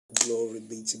Glory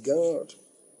be to God.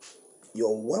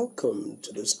 You're welcome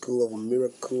to the School of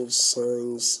Miracles,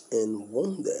 Signs, and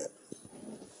Wonder.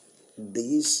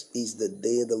 This is the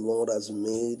day the Lord has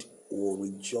made. We'll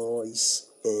rejoice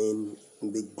and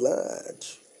be glad.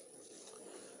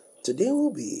 Today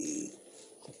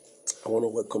I want to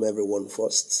welcome everyone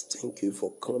first. Thank you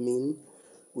for coming.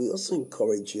 We also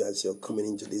encourage you as you're coming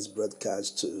into this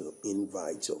broadcast to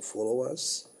invite your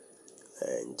followers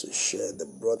and to share the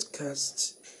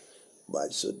broadcast. By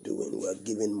so doing, we are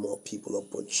giving more people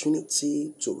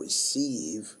opportunity to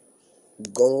receive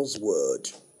God's word.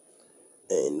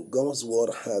 And God's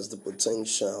word has the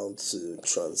potential to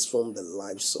transform the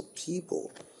lives of people.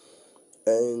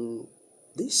 And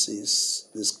this is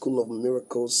the School of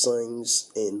Miracles,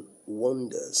 Signs, and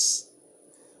Wonders.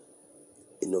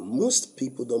 Most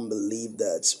people don't believe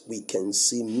that we can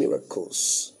see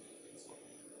miracles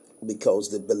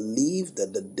because they believe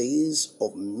that the days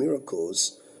of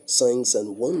miracles, signs,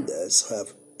 and wonders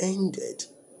have ended.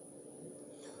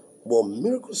 But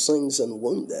miracle, signs, and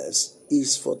wonders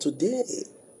is for today.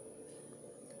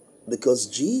 Because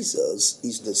Jesus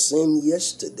is the same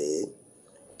yesterday,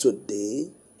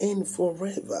 today, and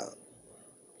forever.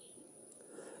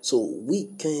 So we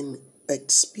can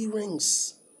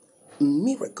experience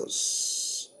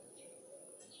miracles.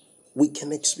 We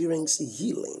can experience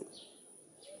healing.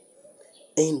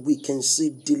 And we can see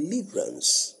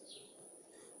deliverance.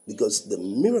 Because the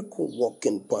miracle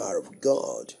working power of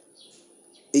God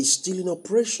is still in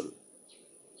operation.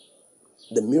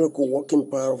 The miracle working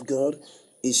power of God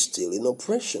is still in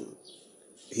operation.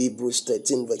 Hebrews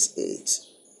 13 verse 8.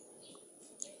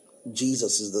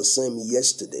 Jesus is the same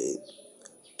yesterday,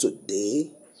 today,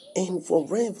 and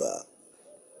forever.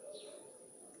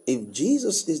 If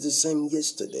Jesus is the same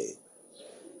yesterday,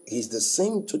 He's the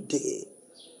same today,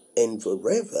 and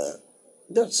forever,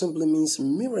 that simply means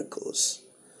miracles,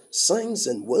 signs,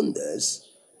 and wonders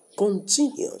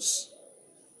continues.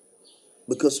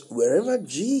 Because wherever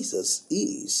Jesus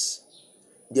is,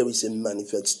 there is a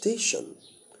manifestation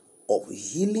of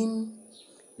healing,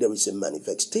 there is a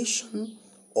manifestation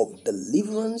of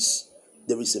deliverance,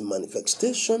 there is a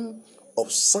manifestation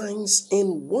of signs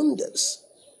and wonders.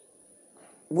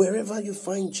 Wherever you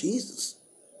find Jesus,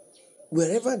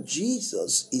 wherever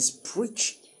Jesus is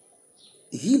preached,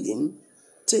 healing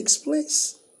takes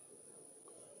place,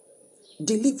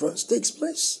 deliverance takes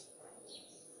place.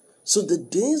 So the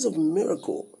days of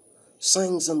miracle,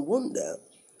 signs, and wonder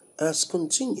has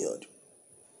continued.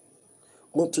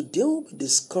 But today we'll be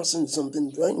discussing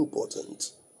something very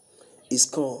important. It's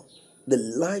called the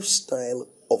lifestyle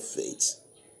of faith.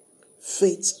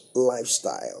 Faith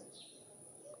lifestyle.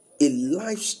 A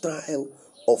lifestyle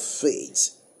of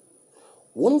faith.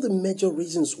 One of the major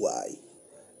reasons why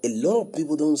a lot of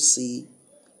people don't see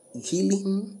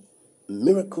healing,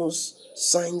 miracles,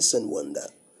 signs, and wonder,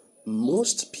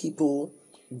 most people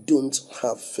don't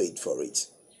have faith for it.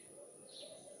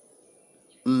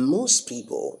 Most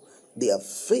people, their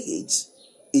faith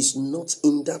is not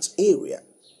in that area.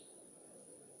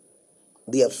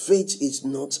 Their faith is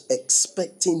not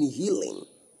expecting healing.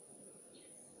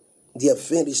 Their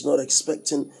faith is not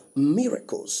expecting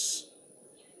miracles.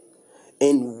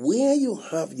 And where you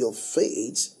have your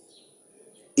faith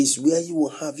is where you will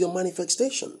have your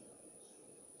manifestation.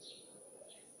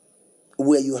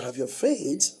 Where you have your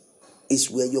faith is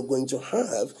where you're going to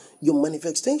have your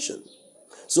manifestation.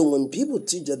 So when people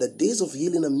teach that the days of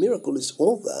healing and miracle is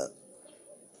over,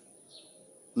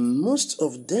 most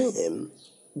of them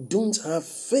don't have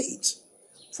faith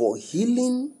for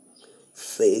healing,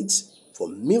 faith for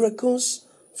miracles,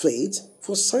 faith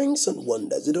for signs and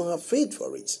wonders. They don't have faith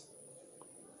for it.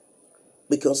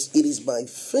 Because it is by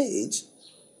faith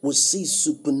we see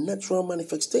supernatural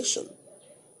manifestation.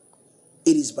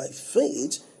 It is by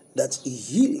faith that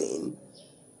healing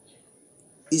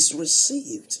is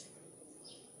received.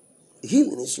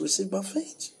 Healing is received by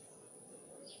faith.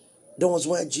 That was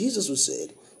why Jesus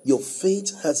said, your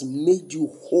faith has made you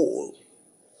whole.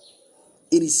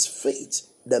 It is faith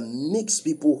that makes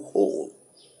people whole.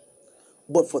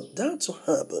 But for that to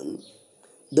happen,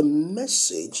 the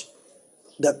message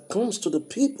that comes to the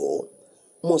people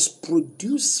must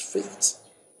produce faith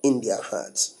in their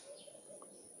hearts.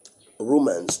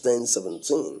 Romans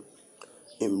 10:17.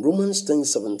 In Romans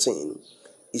 10:17,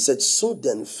 he said, so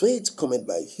then faith cometh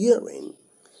by hearing,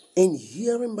 and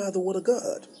hearing by the word of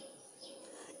God.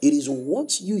 It is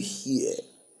what you hear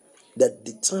that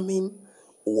determine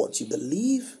what you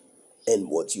believe and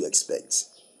what you expect.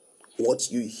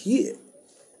 What you hear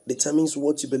determines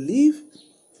what you believe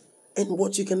and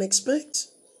what you can expect.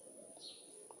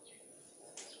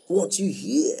 What you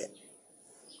hear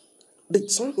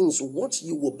determines what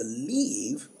you will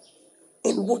believe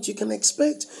and what you can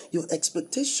expect. Your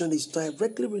expectation is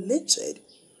directly related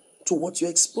to what you're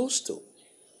exposed to.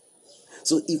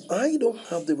 So if I don't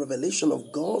have the revelation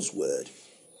of God's word,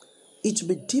 it will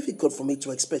be difficult for me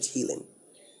to expect healing.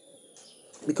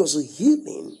 Because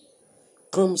healing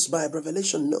comes by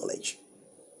revelation knowledge.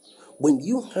 When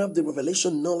you have the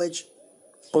revelation knowledge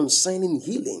concerning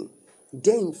healing,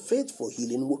 then faith for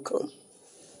healing will come.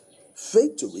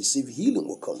 Faith to receive healing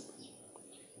will come.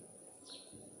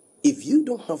 If you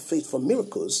don't have faith for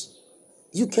miracles,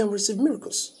 you can receive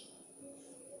miracles.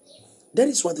 That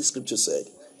is what the scripture said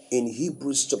in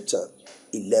Hebrews chapter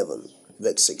 11,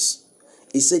 verse 6.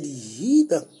 It said, he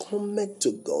that cometh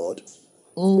to God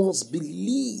must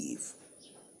believe.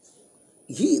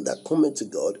 He that cometh to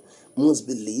God must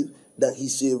believe that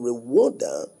he's a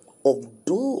rewarder of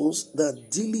those that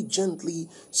diligently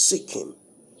seek him.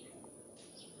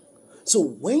 So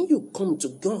when you come to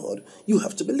God, you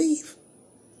have to believe.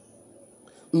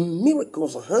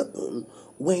 Miracles happen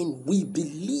when we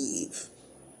believe.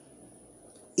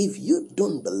 If you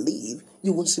don't believe,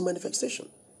 you won't see manifestation.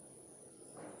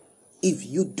 If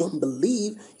you don't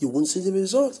believe, you won't see the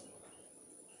result.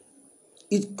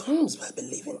 It comes by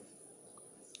believing.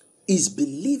 It's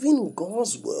believing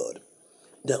God's word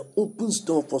that opens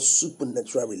door for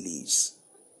supernatural release.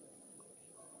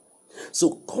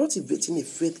 So cultivating a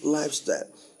faith lifestyle.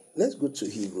 Let's go to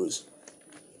Hebrews.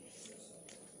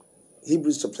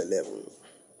 Hebrews chapter 11.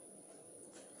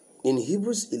 In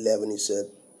Hebrews 11 it said,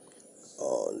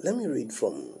 let me read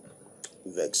from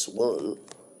verse 1.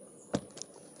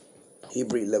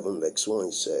 Hebrews 11 verse 1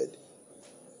 it said,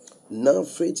 now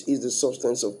faith is the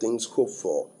substance of things hoped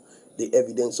for, the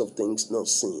evidence of things not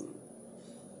seen.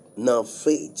 Now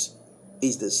faith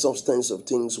is the substance of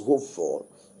things hoped for,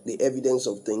 the evidence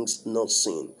of things not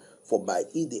seen. For by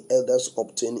it the elders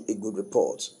obtained a good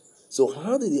report. So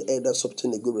how did the elders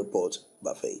obtain a good report?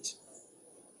 By faith.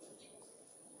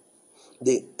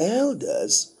 The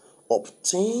elders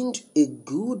obtained a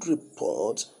good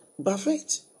report by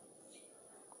faith.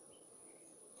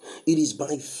 It is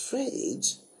by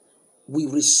faith we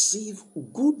receive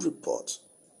good report.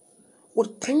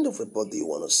 What kind of report do you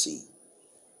want to see?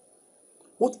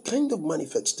 What kind of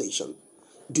manifestation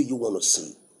do you want to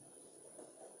see?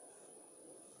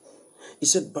 He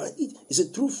said,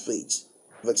 through faith.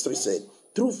 Verse 3 said,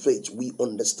 through faith we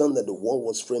understand that the world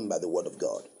was framed by the word of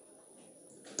God.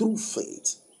 Through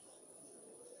faith.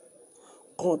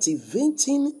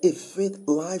 Cultivating a faith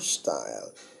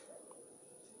lifestyle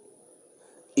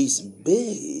is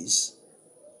based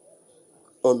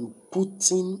on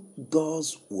putting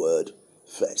God's word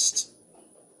first.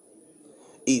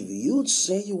 If you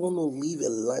say you want to live a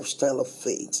lifestyle of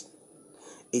faith,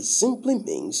 it simply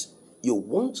means you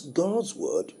want God's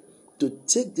word to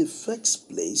take the first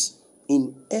place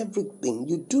in everything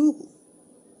you do.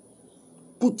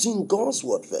 Putting God's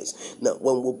word first. Now,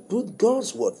 when we put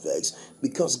God's word first,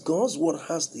 because God's word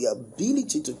has the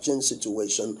ability to change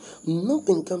situation,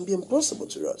 nothing can be impossible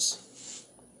to us.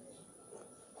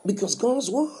 Because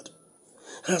God's word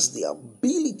has the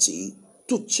ability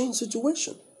to change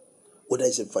situation. Whether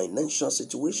it's a financial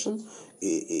situation,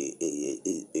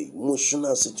 a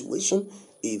emotional situation,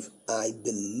 if I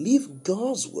believe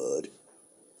God's word,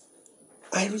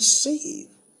 I receive.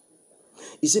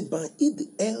 He said, by it the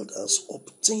elders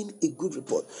obtain a good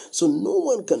report. So no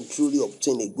one can truly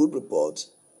obtain a good report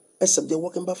except they're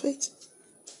walking by faith.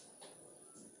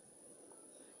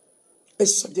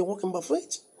 Except they're walking by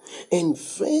faith. And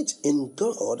faith in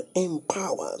God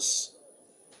empowers.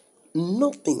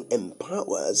 Nothing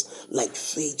empowers like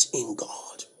faith in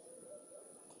God.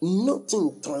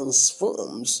 Nothing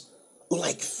transforms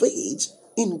like faith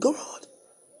in God.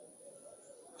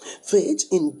 Faith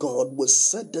in God will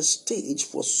set the stage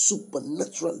for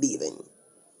supernatural living.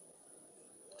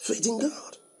 Faith in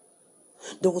God.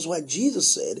 That was why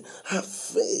Jesus said, have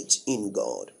faith in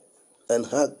God. And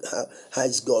how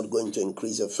is God going to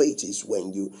increase your faith? Is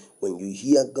when you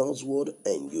hear God's word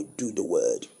and you do the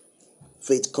word.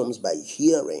 Faith comes by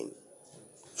hearing.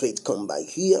 Faith comes by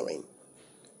hearing.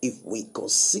 If we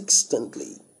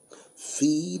consistently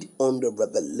feed on the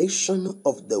revelation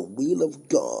of the will of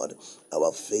God,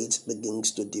 our faith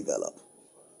begins to develop.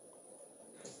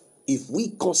 If we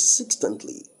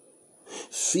consistently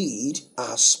feed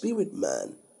our spirit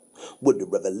man with the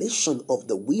revelation of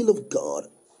the will of God,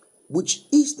 which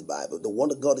is the Bible, the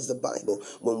word of God is the Bible,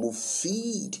 when we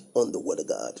feed on the word of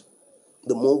God,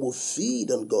 the more we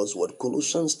feed on God's word.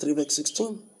 Colossians 3 verse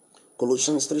 16.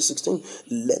 Colossians 3:16.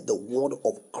 Let the word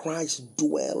of Christ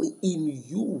dwell in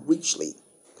you richly.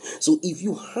 So if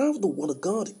you have the word of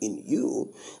God in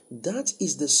you, that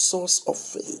is the source of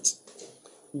faith.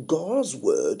 God's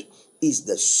word is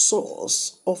the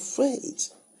source of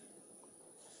faith.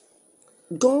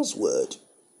 God's word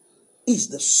is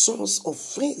the source of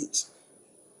faith.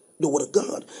 The word of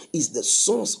God is the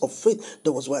source of faith.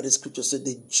 That was why the scripture said,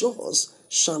 the just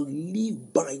shall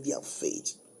live by their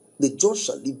faith. The just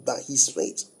shall live by his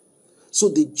faith. So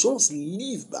the just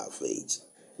live by faith.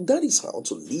 That is how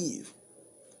to live.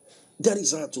 That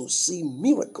is how to see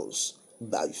miracles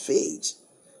by faith.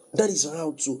 That is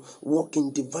how to walk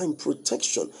in divine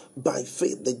protection by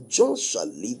faith. The just shall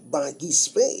live by his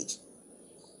faith.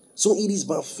 So it is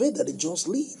by faith that the just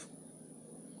live.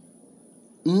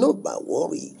 Not by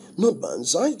worry, not by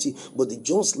anxiety, but the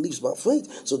just lives by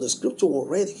faith. So the scripture we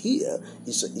read here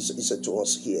is to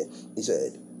us here. He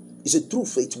said, through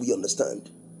faith we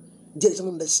understand. There is an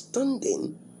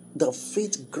understanding that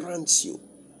faith grants you.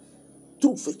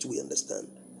 Through faith we understand.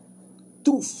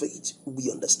 Through faith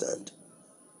we understand.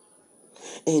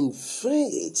 And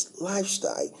faith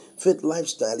lifestyle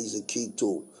is the key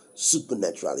to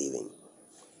supernatural living.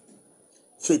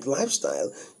 Faith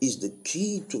lifestyle is the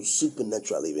key to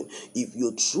supernatural living. If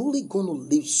you're truly going to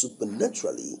live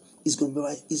supernaturally, it's going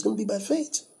to be by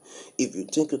faith. If you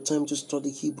take your time to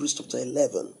study Hebrews chapter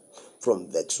 11,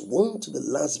 from verse 1 to the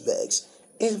last verse,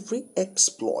 every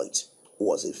exploit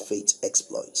was a faith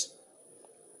exploit.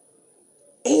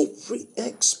 Every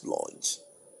exploit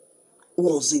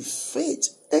was a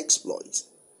faith exploit.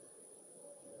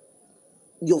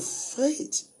 Your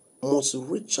faith must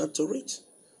reach out to it.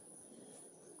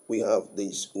 We have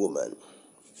this woman,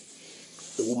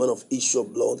 the woman of issue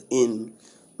of blood, in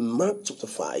Mark chapter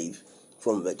 5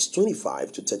 from verse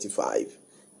 25 to 35.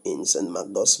 In St.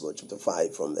 Mark Gospel chapter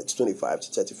 5 from verse 25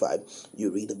 to 35,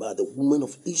 you read about the woman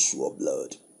of issue of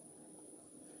blood.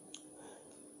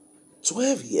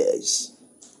 12 years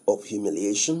of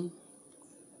humiliation,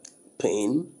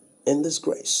 pain, and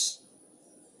disgrace.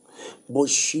 But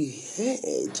she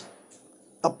heard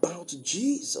about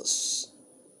Jesus.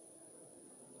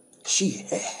 She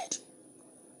heard.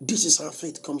 This is how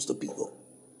faith comes to people.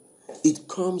 It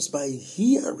comes by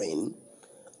hearing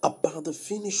about the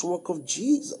finished work of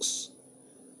Jesus.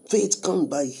 Faith comes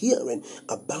by hearing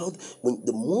about,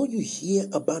 the more you hear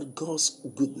about God's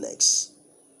goodness,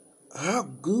 how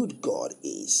good God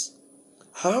is,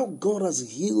 how God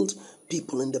has healed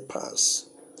people in the past,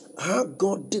 how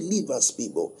God delivers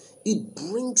people, it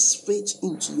brings faith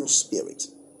into your spirit.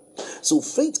 So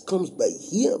faith comes by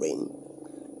hearing,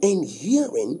 and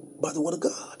hearing by the word of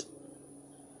God.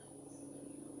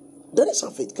 That is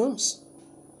how faith comes.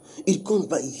 It comes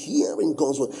by hearing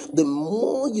God's word. The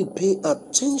more you pay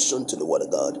attention to the word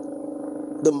of God,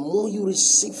 the more you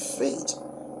receive faith.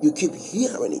 You keep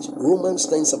hearing it. Romans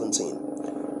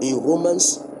 10:17. In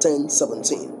Romans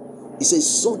 10:17, it says,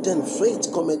 so then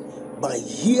faith cometh by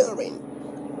hearing,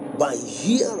 by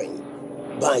hearing,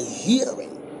 by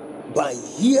hearing, by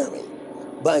hearing,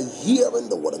 by hearing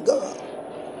the word of God.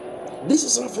 This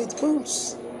is how faith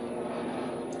comes.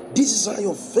 This is how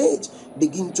your faith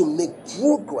begins to make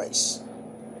progress.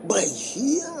 By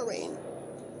hearing.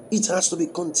 It has to be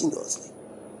continuously.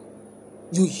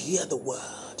 You hear the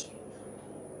word.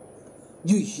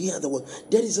 You hear the word.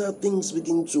 That is how things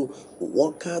begin to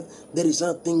work out. That is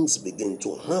how things begin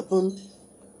to happen.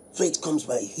 Faith comes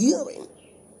by hearing.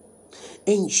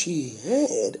 And she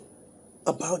heard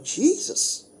about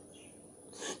Jesus.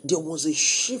 There was a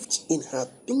shift in her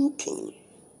thinking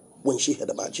when she heard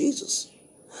about Jesus.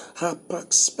 Her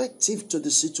perspective to the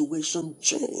situation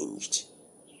changed.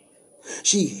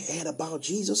 She heard about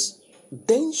Jesus.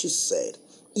 Then she said,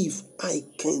 if I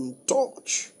can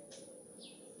touch,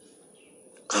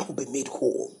 I will be made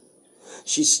whole.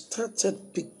 She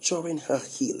started picturing her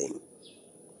healing.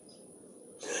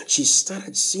 She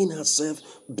started seeing herself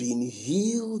being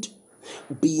healed,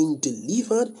 being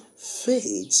delivered.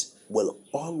 Faith will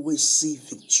always see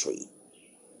victory.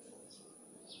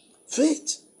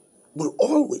 Faith will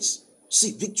always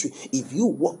see victory. If you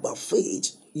walk by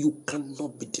faith, you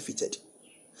cannot be defeated.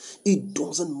 It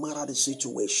doesn't matter the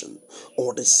situation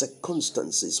or the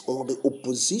circumstances or the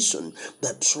opposition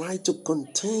that try to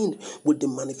contend with the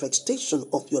manifestation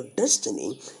of your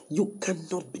destiny, you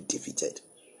cannot be defeated.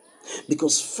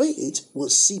 Because faith will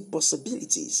see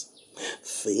possibilities.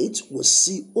 Faith will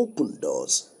see open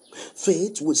doors.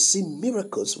 Faith will see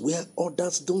miracles where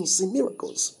others don't see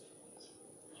miracles.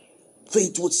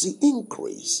 Faith will see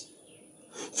increase.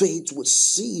 Faith will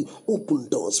see open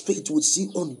doors. Faith will see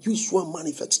unusual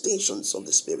manifestations of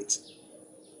the Spirit.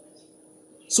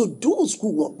 So those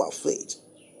who walk by faith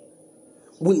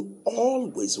will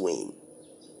always win.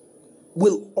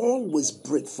 will always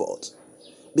break forth,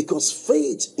 because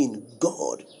faith in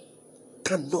God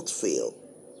cannot fail.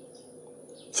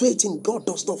 Faith in God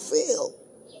does not fail.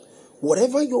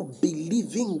 Whatever you're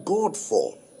believing God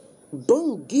for,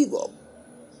 don't give up.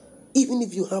 Even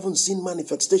if you haven't seen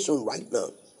manifestation right now,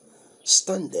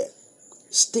 stand there,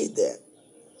 stay there,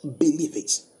 believe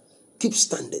it, keep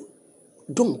standing,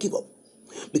 don't give up,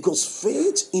 because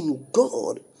faith in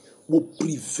God will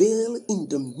prevail in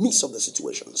the midst of the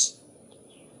situations.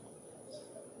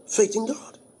 Faith in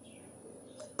God.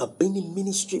 I've been in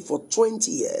ministry for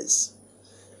 20 years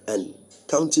and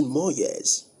counting more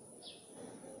years.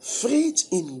 Faith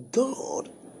in God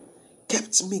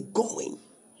kept me going.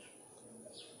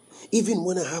 Even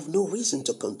when I have no reason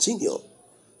to continue,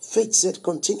 faith said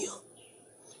continue.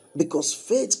 Because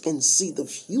faith can see the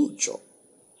future.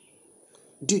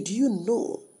 Did you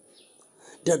know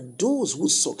that those who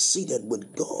succeeded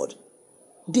with God,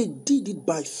 they did it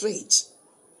by faith,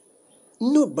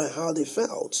 not by how they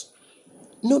felt,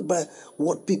 not by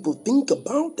what people think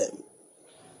about them.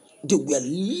 They were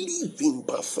living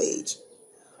by faith.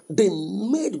 They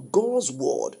made God's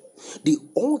word the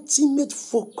ultimate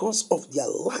focus of their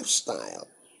lifestyle.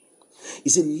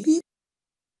 It's a living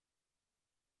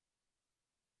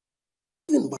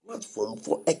platform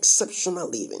for exceptional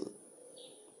living.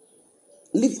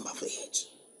 Living by faith.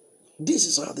 This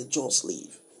is how the just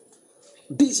live.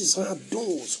 This is how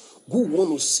those who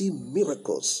want to see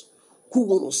miracles, who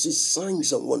want to see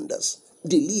signs and wonders,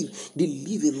 they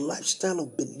live a lifestyle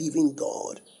of believing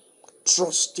God,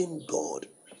 trusting God,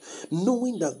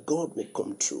 knowing that God will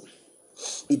come true.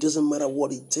 It doesn't matter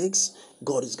what it takes,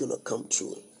 God is going to come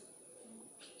true.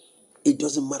 It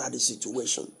doesn't matter the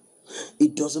situation.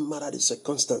 It doesn't matter the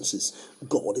circumstances.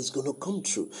 God is going to come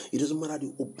true. It doesn't matter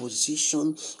the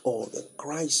opposition or the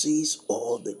crisis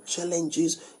or the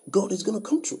challenges. God is going to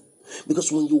come true.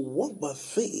 Because when you walk by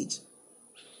faith,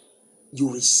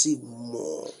 you receive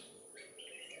more.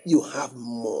 You have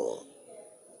more.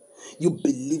 You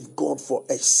believe God for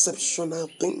exceptional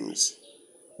things.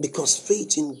 Because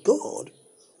faith in God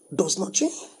does not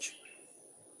change.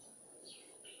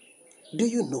 Do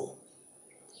you know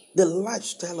the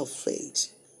lifestyle of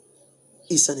faith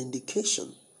is an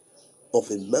indication of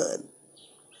a man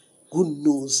who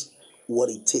knows what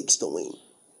it takes to win?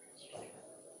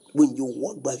 When you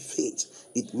walk by faith,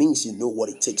 it means you know what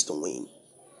it takes to win.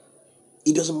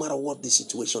 It doesn't matter what the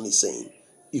situation is saying.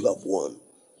 You have won.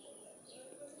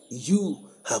 You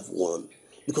have won.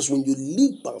 Because when you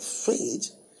live by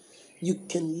faith, you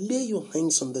can lay your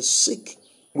hands on the sick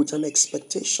with an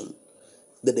expectation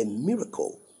that a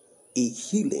miracle, a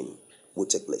healing will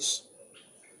take place.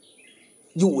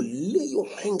 You will lay your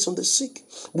hands on the sick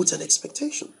with an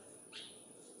expectation.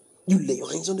 You lay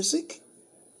your hands on the sick.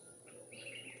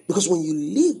 Because when you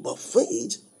live by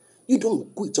faith, you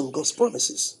don't quit on God's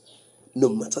promises. No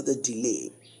matter the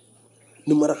delay,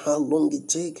 no matter how long it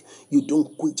takes, you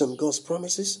don't quit on God's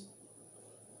promises.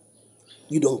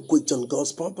 You don't quit on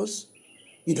God's purpose.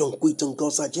 You don't quit on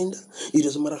God's agenda. It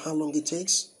doesn't matter how long it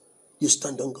takes. You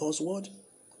stand on God's word.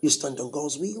 You stand on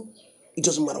God's will. It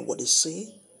doesn't matter what they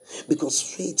say. Because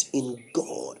faith in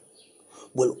God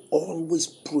will always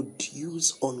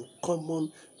produce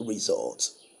uncommon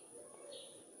results.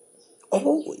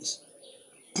 Always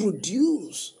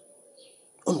produce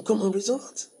uncommon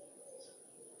results.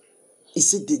 He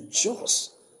said the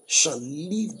just shall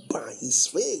live by his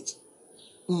faith,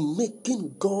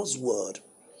 making God's word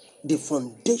the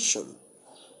foundation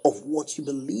of what you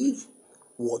believe,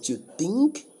 what you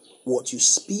think, what you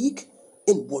speak,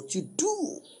 and what you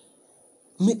do.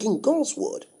 Making God's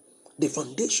word the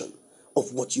foundation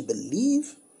of what you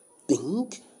believe,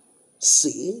 think,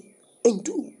 say, and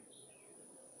do.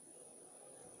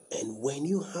 And when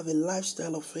you have a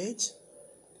lifestyle of faith,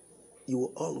 you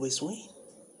will always win.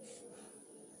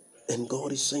 And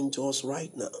God is saying to us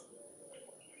right now,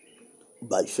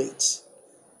 by faith,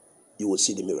 you will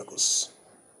see the miracles.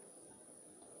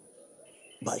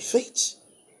 By faith,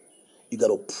 you got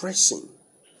to press Him.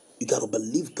 You got to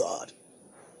believe God.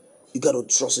 You got to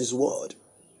trust His word.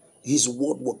 His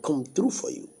word will come through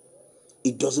for you.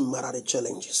 It doesn't matter the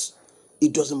challenges.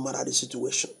 It doesn't matter the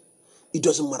situation. It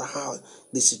doesn't matter how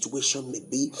the situation may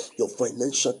be, your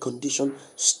financial condition.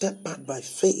 Step out by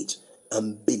faith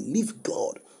and believe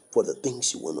God for the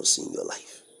things you want to see in your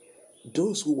life.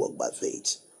 Those who walk by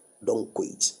faith don't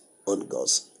quit on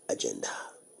God's agenda.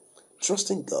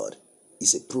 Trusting God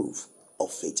is a proof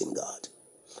of faith in God.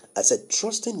 I said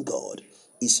trusting God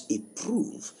is a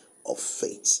proof of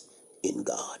faith in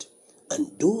God.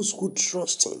 And those who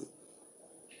trust Him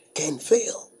can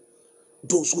fail.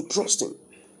 Those who trust Him,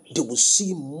 they will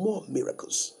see more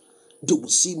miracles. They will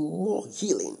see more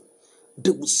healing.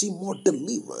 They will see more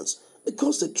deliverance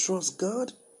because they trust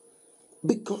God,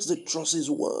 because they trust His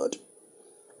word,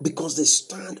 because they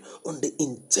stand on the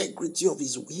integrity of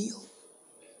His will.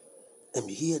 I'm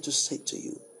here to say to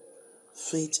you,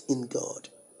 faith in God,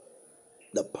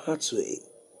 the pathway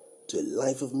to a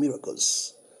life of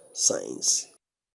miracles, signs,